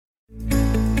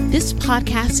This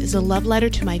podcast is a love letter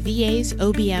to my VAs,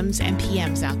 OBMs, and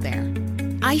PMs out there.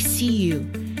 I see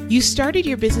you. You started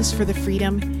your business for the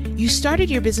freedom. You started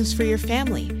your business for your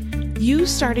family. You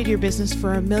started your business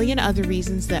for a million other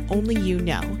reasons that only you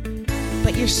know.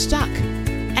 But you're stuck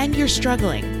and you're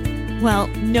struggling. Well,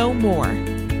 no more.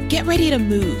 Get ready to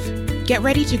move. Get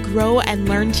ready to grow and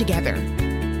learn together.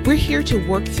 We're here to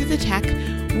work through the tech,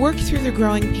 work through the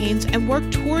growing pains, and work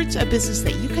towards a business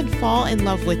that you can fall in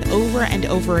love with over and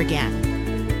over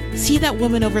again. See that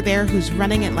woman over there who's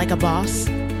running it like a boss?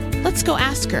 Let's go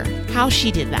ask her how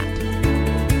she did that.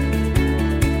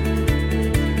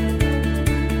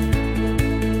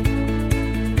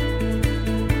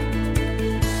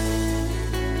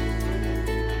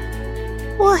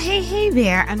 Well, hey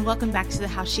there, and welcome back to the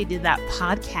How She Did That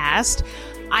podcast.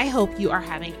 I hope you are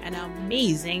having an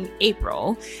amazing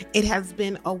April. It has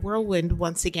been a whirlwind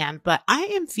once again, but I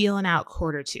am feeling out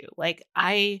quarter two.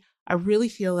 I really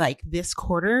feel like this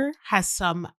quarter has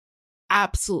some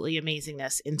absolutely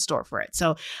amazingness in store for it.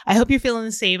 So I hope you're feeling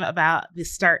the same about the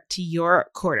start to your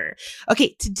quarter.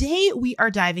 Okay, today we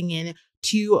are diving in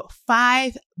to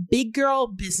 5 big girl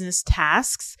business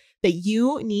tasks that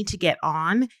you need to get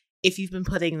on if you've been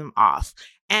putting them off.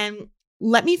 And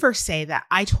let me first say that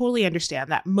I totally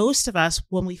understand that most of us,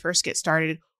 when we first get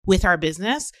started with our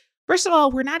business, first of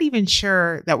all, we're not even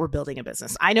sure that we're building a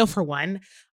business. I know for one,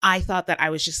 I thought that I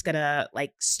was just going to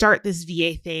start this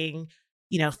VA thing,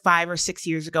 5 or 6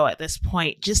 years ago at this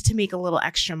point, just to make a little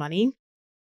extra money.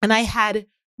 And I had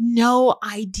no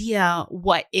idea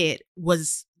what it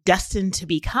was destined to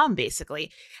become,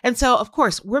 basically. And so, of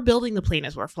course, we're building the plane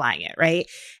as we're flying it, right?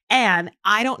 And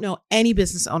I don't know any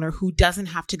business owner who doesn't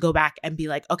have to go back and be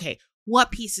like, okay, what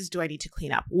pieces do I need to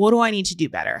clean up? What do I need to do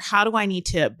better? How do I need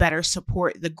to better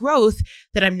support the growth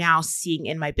that I'm now seeing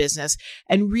in my business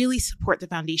and really support the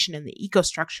foundation and the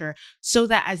ecostructure so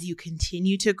that as you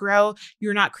continue to grow,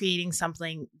 you're not creating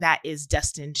something that is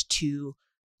destined to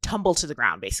tumble to the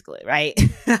ground, basically, right?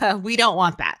 We don't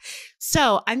want that.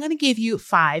 So I'm going to give you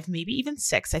 5, maybe even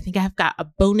 6. I think I've got a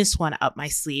bonus one up my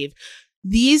sleeve.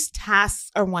 These tasks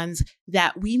are ones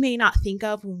that we may not think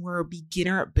of when we're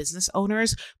beginner business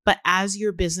owners, but as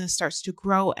your business starts to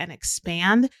grow and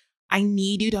expand, I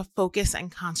need you to focus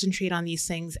and concentrate on these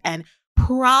things and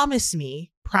promise me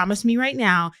right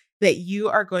now that you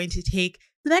are going to take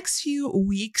the next few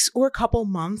weeks or couple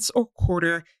months or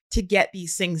quarter to get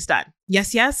these things done.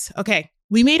 Yes. Okay.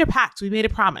 We made a pact. We made a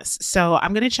promise. So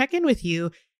I'm going to check in with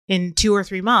you in 2 or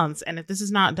 3 months. And if this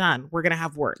is not done, we're going to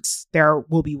have words. There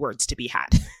will be words to be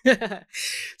had.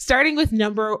 Starting with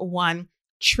number 1,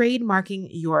 trademarking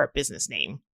your business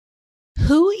name.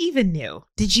 Who even knew?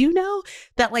 Did you know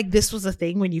that this was a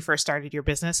thing when you first started your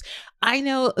business? I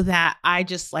know that I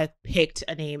just picked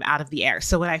a name out of the air.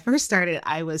 So when I first started,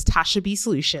 I was Tasha B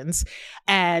Solutions,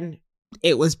 and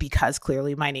it was because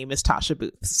clearly my name is Tasha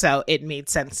Booth. So it made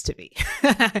sense to me.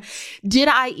 Did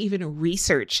I even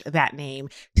research that name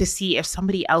to see if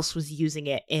somebody else was using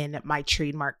it in my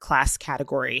trademark class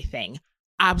category thing?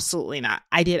 Absolutely not.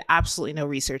 I did absolutely no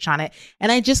research on it.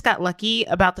 And I just got lucky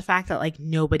about the fact that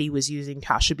nobody was using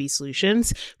Tasha B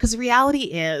Solutions, because the reality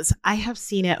is I have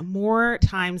seen it more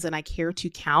times than I care to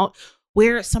count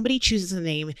where somebody chooses a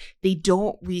name, they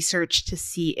don't research to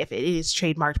see if it is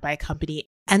trademarked by a company,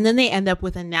 and then they end up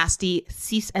with a nasty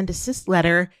cease and desist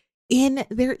letter in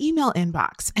their email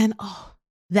inbox. And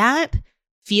that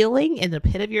feeling in the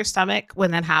pit of your stomach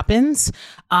when that happens,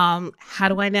 how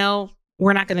do I know?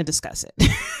 We're not going to discuss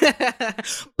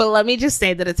it. But let me just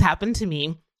say that it's happened to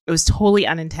me. It was totally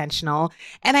unintentional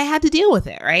and I had to deal with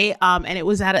it, right? And it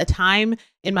was at a time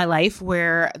in my life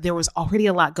where there was already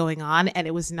a lot going on and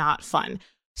it was not fun.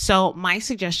 So my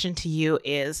suggestion to you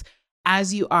is,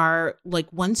 as you are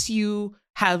once you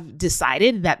have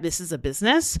decided that this is a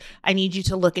business, I need you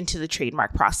to look into the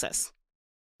trademark process.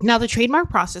 Now, the trademark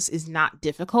process is not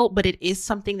difficult, but it is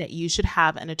something that you should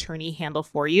have an attorney handle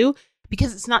for you,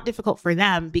 because it's not difficult for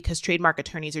them, because trademark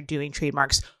attorneys are doing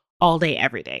trademarks all day,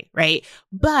 every day, right?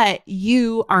 But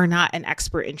you are not an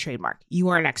expert in trademark. You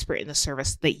are an expert in the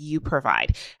service that you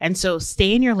provide. And so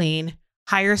stay in your lane,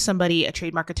 hire somebody, a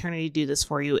trademark attorney, to do this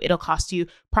for you. It'll cost you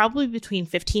probably between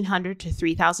 $1,500 to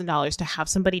 $3,000 to have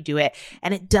somebody do it.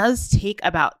 And it does take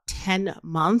about 10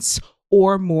 months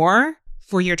or more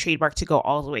for your trademark to go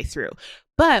all the way through.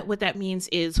 But what that means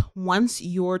is once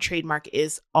your trademark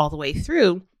is all the way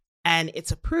through and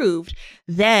it's approved,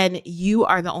 then you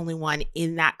are the only one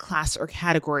in that class or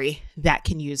category that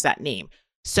can use that name.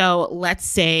 So let's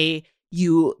say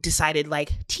you decided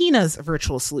Tina's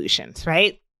Virtual Solutions,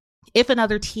 right? If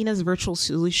another Tina's Virtual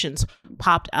Solutions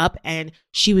popped up and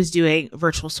she was doing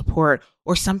virtual support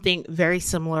or something very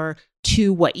similar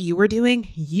to what you were doing,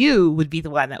 you would be the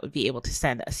one that would be able to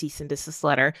send a cease and desist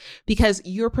letter because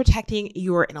you're protecting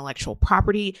your intellectual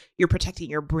property, you're protecting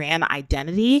your brand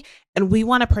identity, and we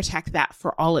want to protect that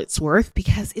for all it's worth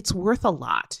because it's worth a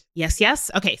lot. Yes,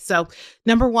 yes? Okay, so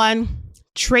number one,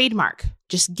 trademark.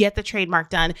 Just get the trademark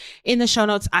done. In the show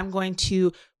notes, I'm going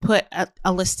to put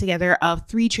a list together of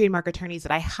 3 trademark attorneys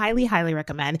that I highly, highly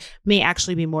recommend. May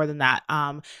actually be more than that.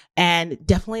 And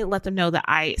definitely let them know that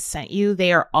I sent you.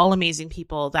 They are all amazing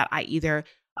people that I either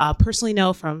personally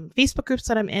know from Facebook groups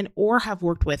that I'm in or have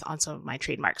worked with on some of my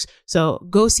trademarks. So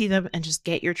go see them and just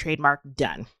get your trademark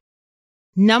done.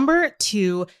 Number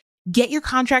 2, get your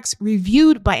contracts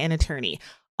reviewed by an attorney.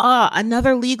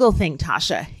 Another legal thing,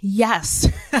 Tasha. Yes,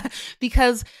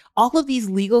 because all of these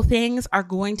legal things are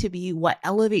going to be what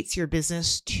elevates your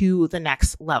business to the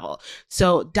next level.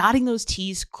 So dotting those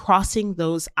T's, crossing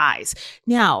those I's.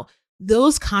 Now,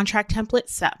 those contract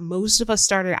templates that most of us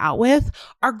started out with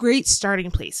are great starting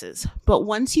places. But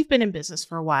once you've been in business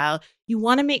for a while, you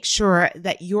want to make sure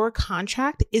that your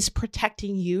contract is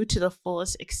protecting you to the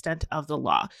fullest extent of the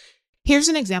law. Here's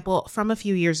an example from a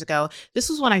few years ago. This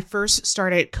was when I first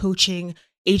started coaching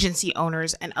agency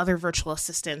owners and other virtual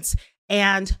assistants.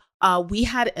 And we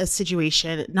had a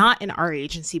situation, not in our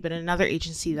agency, but in another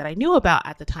agency that I knew about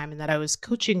at the time and that I was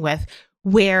coaching with,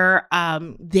 where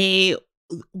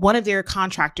one of their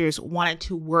contractors wanted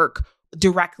to work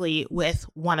directly with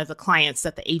one of the clients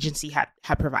that the agency had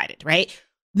provided, right?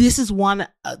 This is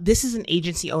an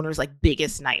agency owner's like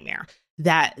biggest nightmare,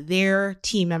 that their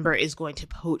team member is going to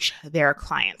poach their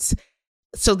clients.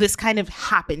 So this kind of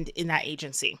happened in that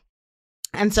agency.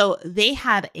 And so they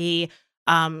had a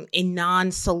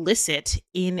non-solicit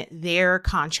in their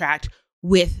contract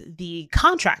with the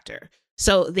contractor.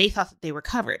 So they thought that they were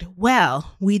covered.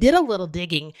 Well, we did a little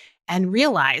digging and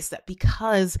realized that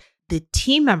because the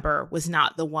team member was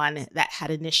not the one that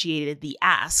had initiated the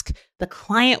ask, the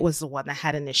client was the one that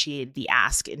had initiated the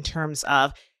ask in terms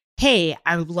of, hey,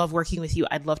 I would love working with you.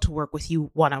 I'd love to work with you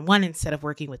one-on-one instead of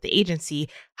working with the agency.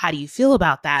 How do you feel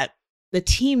about that? The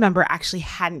team member actually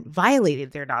hadn't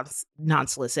violated their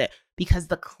non-solicit because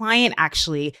the client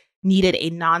actually needed a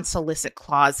non-solicit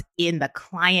clause in the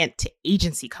client to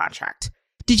agency contract.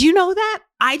 Did you know that?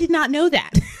 I did not know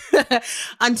that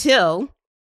until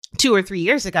 2 or 3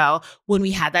 years ago when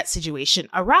we had that situation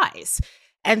arise.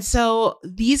 And so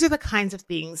these are the kinds of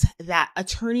things that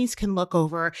attorneys can look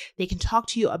over. They can talk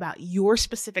to you about your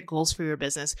specific goals for your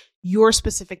business, your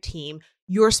specific team,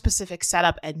 your specific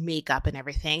setup and makeup and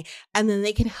everything. And then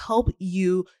they can help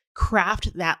you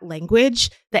craft that language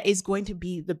that is going to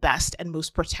be the best and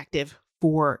most protective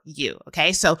for you.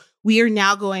 Okay. So we are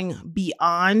now going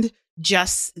beyond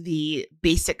just the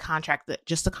basic contract,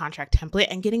 just the contract template,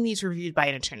 and getting these reviewed by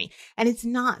an attorney. And it's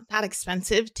not that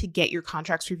expensive to get your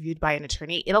contracts reviewed by an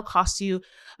attorney. It'll cost you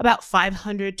about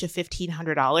 $500 to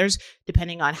 $1,500,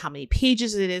 depending on how many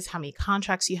pages it is, how many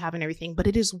contracts you have and everything, but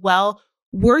it is well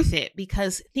worth it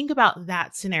because think about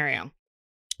that scenario.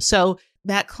 So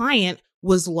that client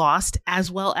was lost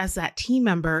as well as that team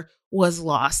member was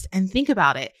lost. And think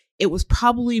about it. It was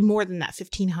probably more than that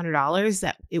 $1,500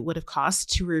 that it would have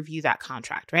cost to review that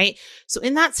contract, right? So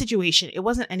in that situation, it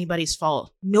wasn't anybody's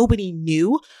fault. Nobody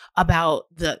knew about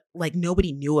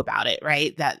it,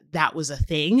 right? That was a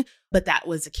thing, but that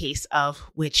was a case of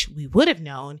which we would have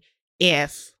known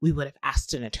if we would have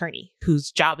asked an attorney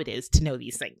whose job it is to know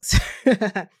these things.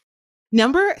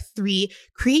 Number 3,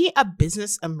 create a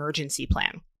business emergency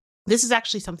plan. This is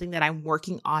actually something that I'm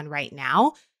working on right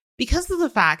now. Because of the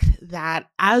fact that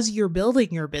as you're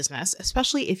building your business,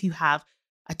 especially if you have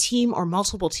a team or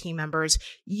multiple team members,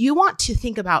 you want to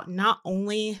think about not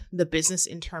only the business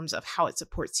in terms of how it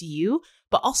supports you,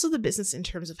 but also the business in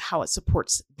terms of how it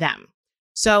supports them.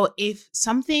 So if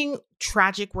something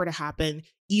tragic were to happen,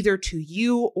 either to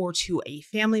you or to a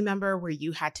family member where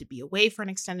you had to be away for an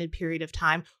extended period of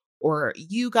time, or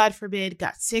you, God forbid,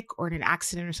 got sick or in an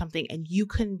accident or something, and you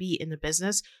couldn't be in the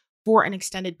business for an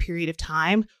extended period of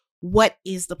time, what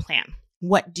is the plan?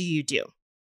 What do you do?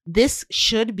 This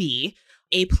should be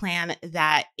a plan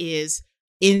that is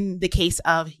in the case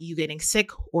of you getting sick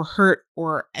or hurt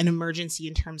or an emergency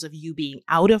in terms of you being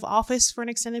out of office for an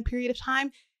extended period of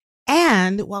time.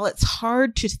 And while it's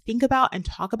hard to think about and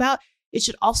talk about, it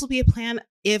should also be a plan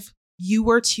if you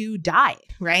were to die,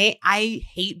 right? I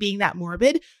hate being that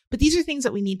morbid, but these are things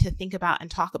that we need to think about and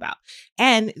talk about.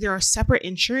 And there are separate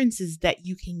insurances that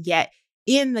you can get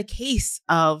in the case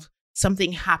of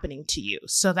something happening to you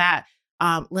so that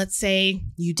let's say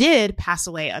you did pass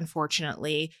away,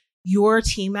 unfortunately, your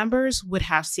team members would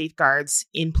have safeguards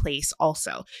in place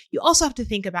also. You also have to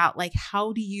think about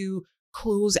how do you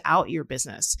close out your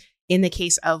business in the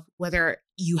case of whether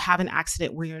you have an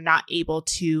accident where you're not able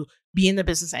to be in the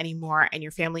business anymore and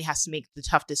your family has to make the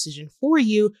tough decision for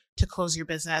you to close your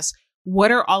business.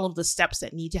 What are all of the steps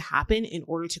that need to happen in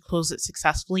order to close it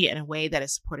successfully in a way that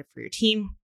is supportive for your team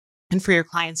and for your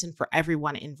clients and for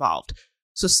everyone involved?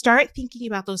 So start thinking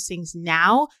about those things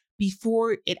now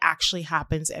before it actually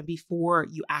happens and before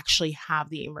you actually have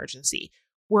the emergency.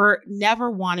 We're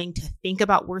never wanting to think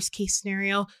about worst case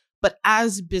scenario, but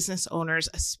as business owners,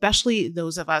 especially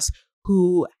those of us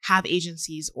who have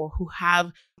agencies or who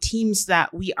have teams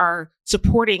that we are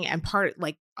supporting and part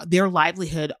like their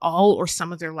livelihood, all or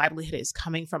some of their livelihood is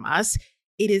coming from us.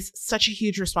 It is such a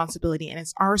huge responsibility, and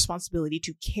it's our responsibility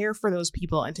to care for those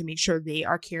people and to make sure they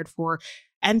are cared for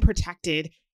and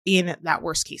protected in that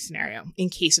worst case scenario, in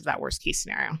case of that worst case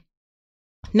scenario.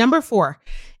 Number 4,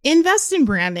 invest in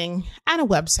branding and a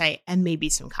website and maybe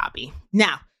some copy.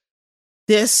 Now,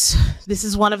 this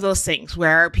is one of those things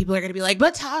where people are going to be like,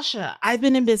 but Tasha, I've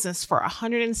been in business for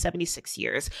 176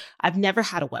 years. I've never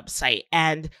had a website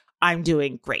and I'm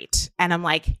doing great. And I'm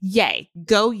like, yay,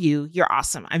 go you. You're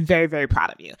awesome. I'm very, very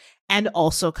proud of you. And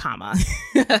also, comma,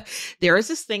 there is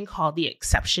this thing called the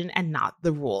exception and not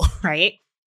the rule, right?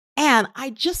 And I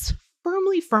just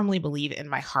firmly believe in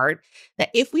my heart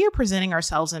that if we are presenting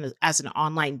ourselves as an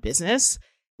online business,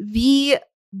 the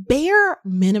bare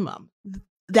minimum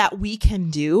that we can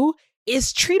do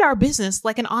is treat our business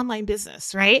like an online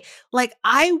business, right? Like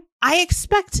I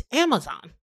expect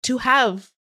Amazon to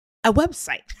have a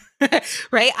website,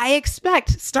 right? I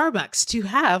expect Starbucks to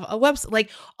have a website, like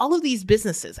all of these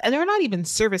businesses, and they're not even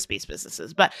service-based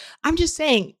businesses, but I'm just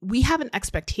saying we have an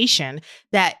expectation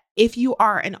that if you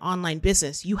are an online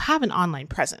business, you have an online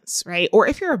presence, right? Or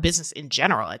if you're a business in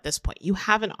general at this point, you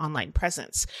have an online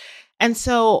presence. And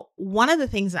so one of the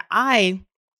things that I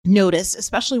noticed,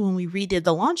 especially when we redid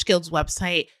the Launch Guild's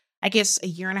website, I guess a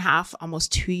year and a half,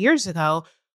 almost 2 years ago,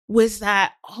 was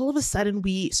that all of a sudden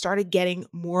we started getting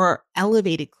more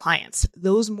elevated clients,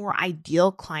 those more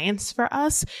ideal clients for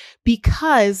us,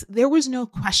 because there was no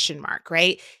question mark,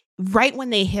 right? Right when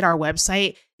they hit our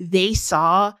website, they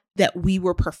saw that we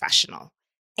were professional.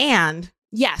 And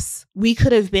yes, we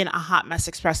could have been a hot mess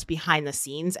express behind the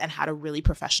scenes and had a really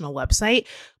professional website,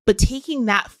 but taking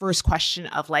that first question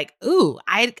of like, ooh,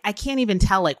 I can't even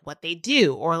tell like what they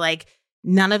do, or like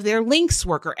none of their links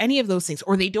work or any of those things,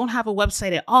 or they don't have a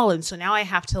website at all. And so now I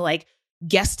have to like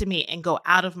guesstimate and go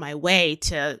out of my way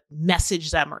to message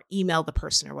them or email the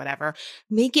person or whatever.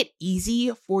 Make it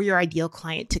easy for your ideal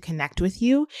client to connect with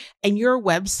you. And your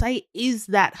website is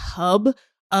that hub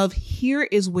of here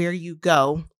is where you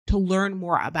go to learn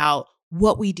more about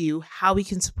what we do, how we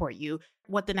can support you,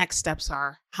 what the next steps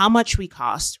are, how much we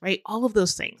cost, right? All of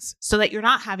those things, so that you're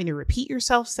not having to repeat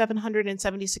yourself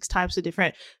 776 times to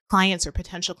different clients or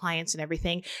potential clients and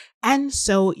everything. And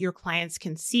so your clients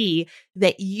can see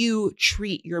that you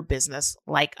treat your business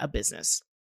like a business.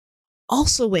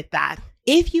 Also with that,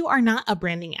 if you are not a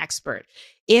branding expert,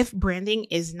 if branding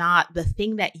is not the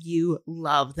thing that you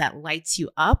love, that lights you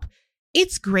up,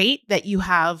 it's great that you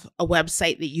have a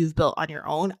website that you've built on your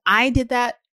own. I did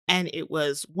that and it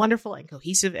was wonderful and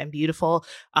cohesive and beautiful.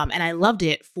 And I loved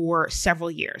it for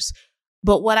several years.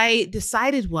 But what I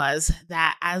decided was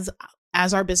that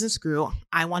as our business grew,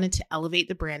 I wanted to elevate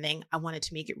the branding. I wanted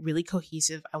to make it really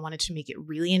cohesive. I wanted to make it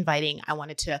really inviting. I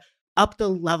wanted to up the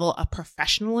level of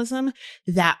professionalism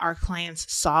that our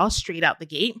clients saw straight out the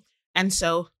gate. And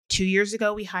so 2 years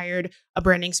ago, we hired a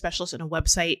branding specialist and a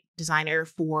website designer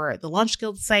for the Launch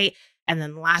Guild site. And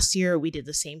then last year, we did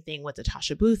the same thing with the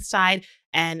Tasha Booth side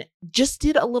and just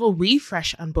did a little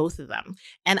refresh on both of them.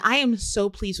 And I am so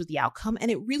pleased with the outcome.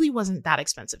 And it really wasn't that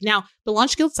expensive. Now, the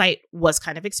Launch Guild site was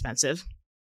kind of expensive,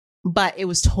 but it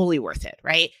was totally worth it,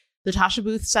 right? The Tasha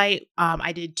Booth site,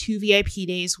 I did 2 VIP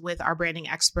days with our branding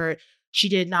expert. She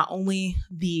did not only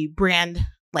the brand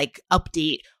like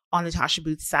update on the Tasha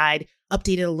Booth side,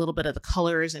 updated a little bit of the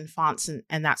colors and fonts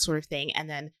and that sort of thing. And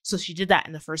then, so she did that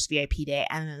in the first VIP day.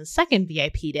 And then the second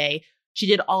VIP day, she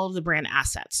did all of the brand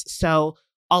assets. So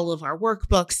all of our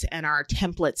workbooks and our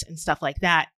templates and stuff like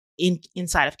that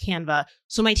inside of Canva.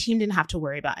 So my team didn't have to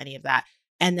worry about any of that.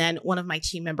 And then one of my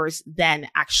team members then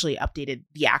actually updated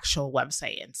the actual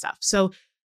website and stuff. So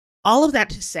all of that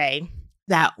to say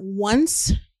that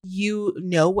once you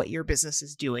know what your business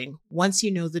is doing, once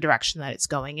you know the direction that it's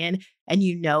going in, and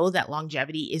you know that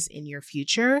longevity is in your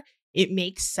future, it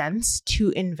makes sense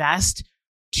to invest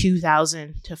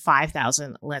 $2,000 to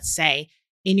 $5,000, let's say,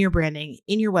 in your branding,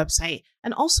 in your website,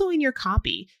 and also in your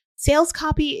copy. Sales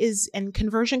copy and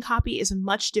conversion copy is a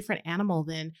much different animal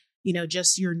than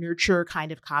just your nurture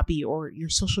kind of copy or your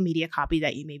social media copy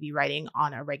that you may be writing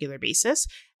on a regular basis.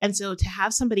 And so to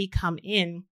have somebody come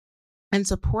in and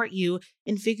support you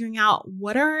in figuring out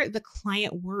what are the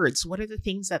client words, what are the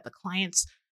things that the clients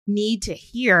need to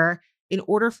hear in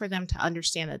order for them to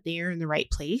understand that they are in the right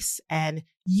place and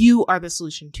you are the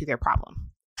solution to their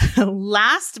problem.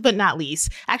 Last but not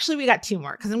least, actually, we got 2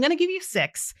 more because I'm going to give you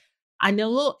 6. I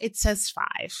know it says 5,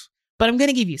 but I'm going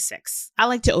to give you 6. I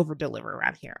like to over deliver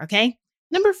around here. Okay.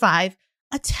 Number 5,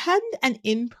 attend an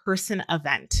in-person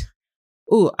event.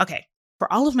 Ooh, okay.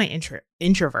 For all of my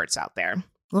introverts out there,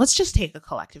 let's just take a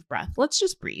collective breath. Let's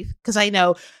just breathe. Because I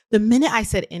know the minute I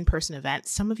said in-person event,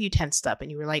 some of you tensed up and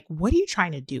you were like, what are you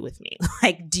trying to do with me?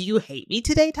 Like, do you hate me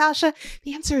today, Tasha?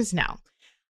 The answer is no.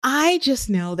 I just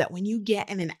know that when you get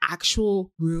in an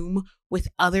actual room with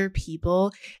other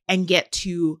people and get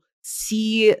to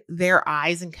see their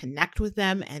eyes and connect with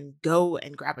them and go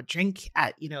and grab a drink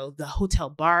at, the hotel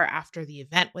bar after the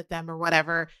event with them or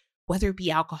whatever, whether it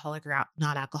be alcoholic or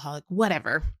non-alcoholic,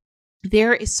 whatever,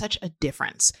 there is such a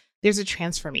difference. There's a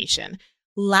transformation.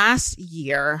 Last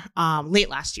year,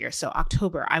 late last year, so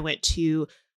October, I went to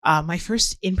my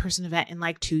first in-person event in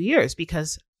like 2 years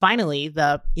because finally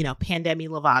the, pandemic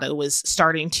Lovato was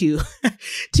starting to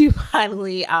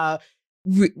finally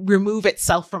remove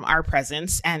itself from our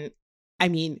presence. And I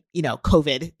mean,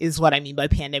 COVID is what I mean by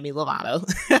pandemic Lovato.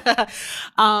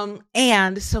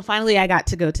 And so finally I got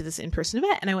to go to this in-person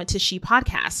event and I went to She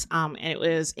Podcasts and it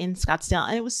was in Scottsdale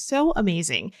and it was so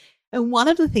amazing. And one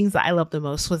of the things that I loved the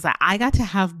most was that I got to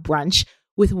have brunch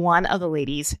with one of the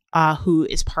ladies who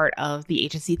is part of the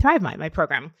agency Thrive Mind, my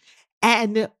program.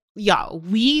 And y'all,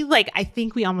 I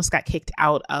think we almost got kicked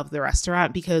out of the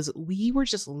restaurant because we were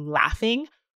just laughing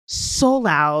so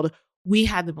loud. We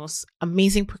had the most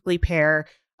amazing prickly pear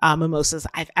mimosas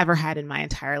I've ever had in my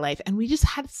entire life. And we just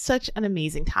had such an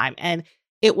amazing time. And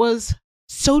it was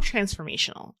so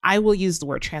transformational. I will use the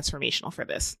word transformational for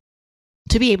this.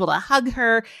 To be able to hug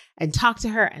her and talk to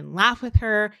her and laugh with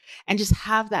her and just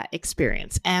have that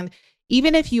experience. And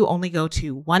even if you only go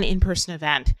to one in-person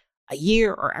event a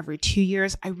year or every 2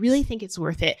 years, I really think it's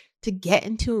worth it to get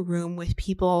into a room with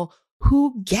people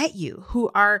who get you,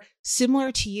 who are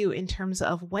similar to you in terms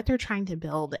of what they're trying to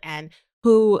build and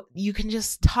who you can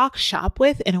just talk shop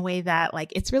with in a way that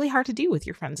it's really hard to do with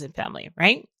your friends and family,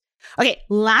 right? Okay,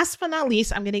 last but not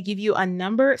least, I'm going to give you a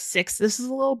number 6. This is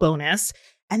a little bonus.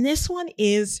 And this one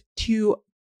is to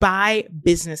buy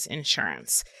business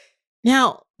insurance.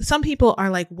 Now, some people are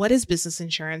like, what is business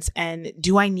insurance? And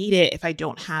do I need it if I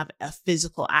don't have a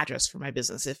physical address for my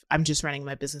business? If I'm just running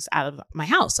my business out of my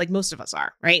house, like most of us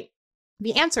are, right?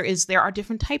 The answer is there are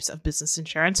different types of business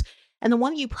insurance. And the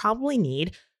one you probably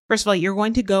need, first of all, you're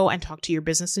going to go and talk to your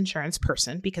business insurance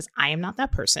person because I am not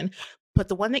that person. But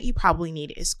the one that you probably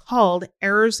need is called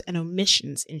errors and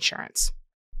omissions insurance.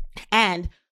 And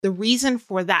the reason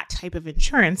for that type of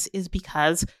insurance is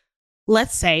because,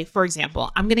 let's say, for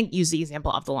example, I'm going to use the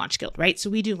example of the Launch Guild, right?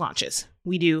 So we do launches.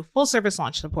 We do full service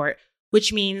launch support,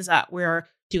 which means that we're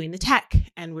doing the tech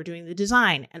and we're doing the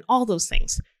design and all those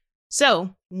things.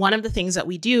 So one of the things that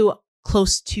we do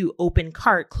close to open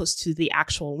cart, close to the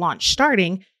actual launch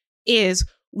starting, is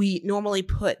we normally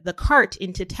put the cart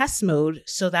into test mode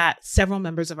so that several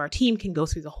members of our team can go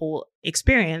through the whole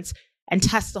experience and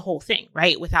test the whole thing,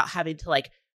 right? Without having to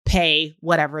pay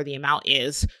whatever the amount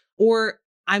is. Or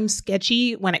I'm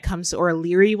sketchy when it comes to, or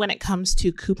leery when it comes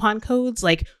to coupon codes.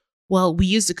 Well, we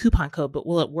use the coupon code, but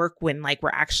will it work when we're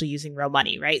actually using real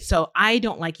money, right? So I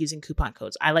don't like using coupon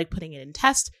codes. I like putting it in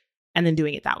test and then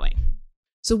doing it that way.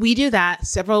 So we do that.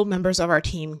 Several members of our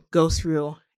team go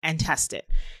through and test it.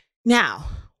 Now,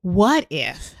 what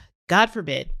if, God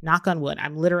forbid, knock on wood,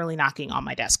 I'm literally knocking on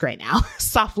my desk right now,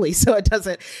 softly so it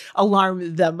doesn't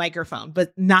alarm the microphone,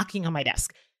 but knocking on my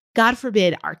desk. God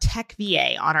forbid our tech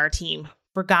VA on our team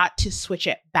forgot to switch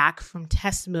it back from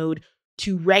test mode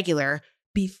to regular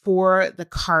before the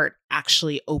cart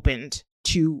actually opened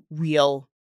to real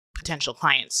potential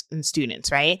clients and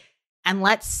students, right? And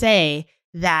let's say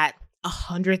that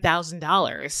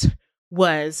 $100,000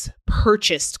 was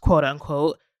purchased, quote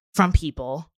unquote, from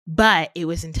people, but it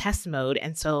was in test mode.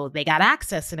 And so they got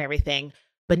access and everything,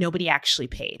 but nobody actually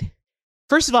paid.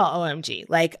 First of all, OMG,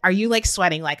 are you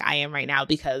sweating like I am right now?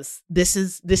 Because this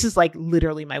is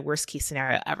literally my worst case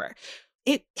scenario ever.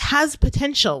 It has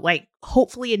potential.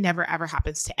 Hopefully it never, ever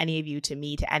happens to any of you, to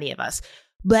me, to any of us,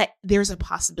 but there's a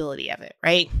possibility of it,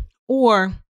 right?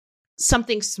 Or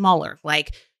something smaller,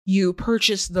 you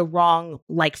purchase the wrong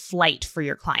flight for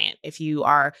your client. If you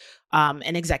are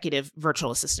an executive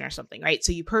virtual assistant or something, right?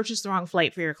 So you purchase the wrong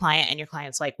flight for your client and your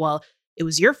client's like, well, it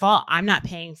was your fault. I'm not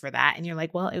paying for that. And you're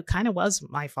like, well, it kind of was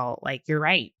my fault. Like, you're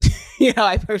right.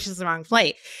 I purchased the wrong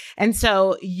flight. And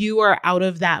so you are out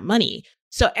of that money.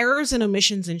 So errors and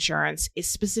omissions insurance is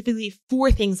specifically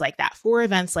for things like that, for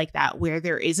events like that, where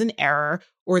there is an error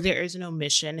or there is an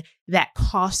omission that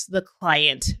costs the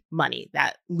client money,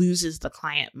 that loses the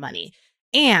client money.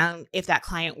 And if that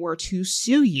client were to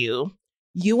sue you,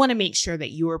 you want to make sure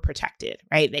that you are protected,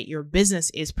 right? That your business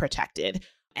is protected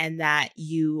and that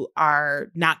you are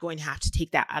not going to have to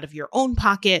take that out of your own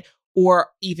pocket or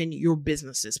even your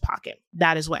business's pocket.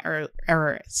 That is what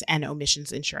errors and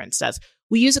omissions insurance does.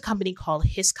 We use a company called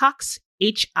Hiscox,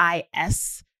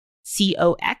 Hiscox.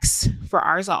 For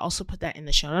ours, I'll also put that in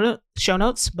the show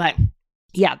notes. But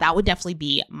yeah, that would definitely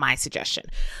be my suggestion.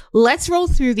 Let's roll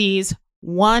through these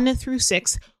 1 through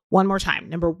 6 one more time.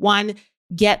 Number 1,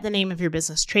 get the name of your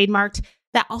business trademarked.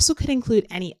 That also could include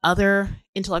any other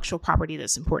intellectual property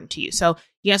that's important to you. So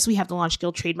yes, we have the Launch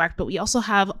Guild trademark, but we also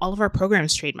have all of our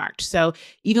programs trademarked. So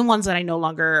even ones that I no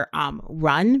longer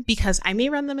run, because I may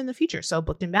run them in the future. So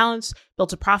Booked and Balanced,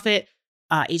 Built to Profit,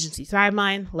 Agency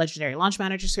ThriveMind, Legendary Launch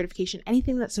Manager certification,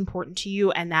 anything that's important to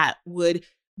you and that would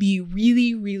be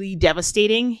really, really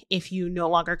devastating if you no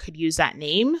longer could use that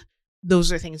name.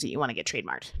 Those are things that you want to get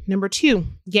trademarked. Number 2,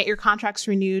 get your contracts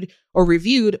renewed or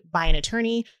reviewed by an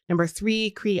attorney. Number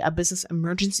 3, create a business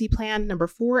emergency plan. Number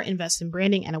 4, invest in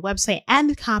branding and a website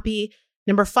and copy.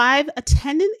 Number 5,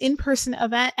 attend an in-person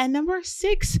event. And number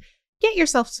 6, get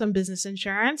yourself some business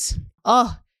insurance.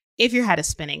 Oh, if your head is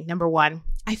spinning. Number 1,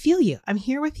 I feel you. I'm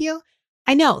here with you.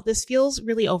 I know this feels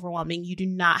really overwhelming. You do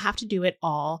not have to do it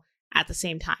all at the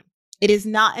same time. It is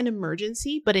not an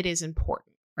emergency, but it is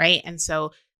important, right? And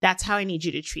so that's how I need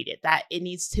you to treat it, that it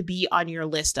needs to be on your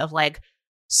list of like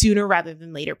sooner rather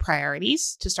than later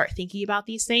priorities to start thinking about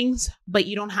these things. But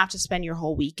you don't have to spend your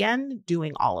whole weekend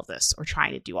doing all of this or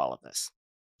trying to do all of this.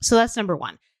 So that's number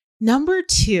 1. Number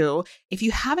 2, if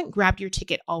you haven't grabbed your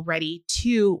ticket already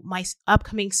to my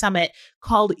upcoming summit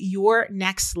called Your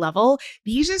Next Level,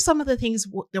 these are some of the things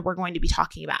that we're going to be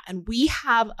talking about. And we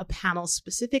have a panel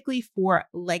specifically for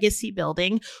legacy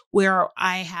building where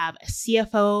I have a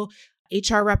CFO,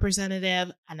 HR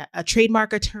representative, and a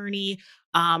trademark attorney.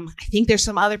 I think there's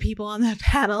some other people on that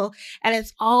panel, and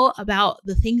it's all about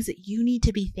the things that you need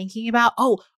to be thinking about.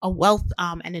 Oh, a wealth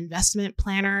and investment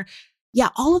planner. Yeah,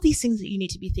 all of these things that you need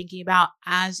to be thinking about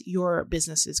as your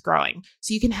business is growing.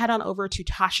 So you can head on over to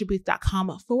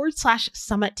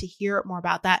tashabooth.com/summit to hear more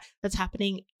about that. That's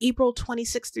happening April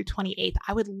 26th through 28th.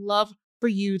 I would love for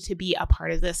you to be a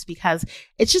part of this because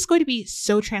it's just going to be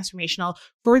so transformational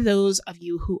for those of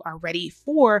you who are ready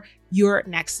for your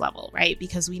next level, right?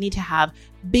 Because we need to have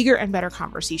bigger and better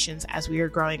conversations as we are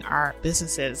growing our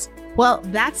businesses. Well,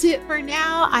 that's it for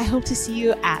now. I hope to see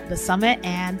you at the summit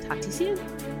and talk to you soon.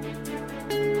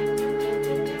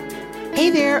 Hey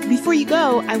there, before you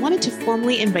go, I wanted to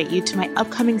formally invite you to my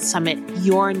upcoming summit,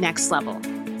 Your Next Level.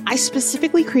 I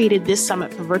specifically created this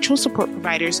summit for virtual support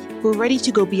providers who are ready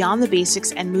to go beyond the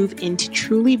basics and move into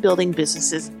truly building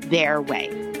businesses their way.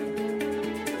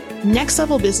 Next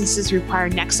level businesses require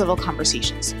next level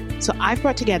conversations. So I've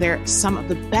brought together some of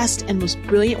the best and most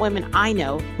brilliant women I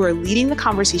know who are leading the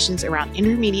conversations around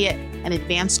intermediate and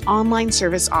advanced online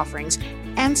service offerings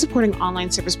and supporting online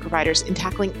service providers in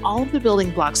tackling all of the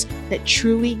building blocks that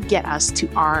truly get us to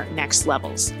our next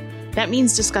levels. That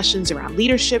means discussions around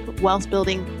leadership, wealth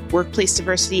building, workplace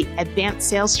diversity, advanced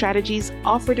sales strategies,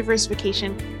 offer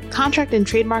diversification, contract and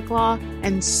trademark law,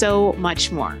 and so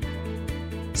much more.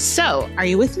 So, are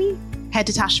you with me? Head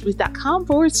to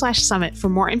tashabooth.com/summit for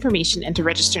more information and to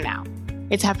register now.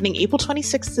 It's happening April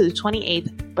 26th to the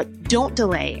 28th, but don't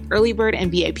delay. Early bird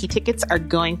and VIP tickets are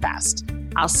going fast.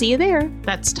 I'll see you there.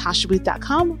 That's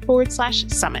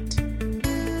tashabooth.com/summit.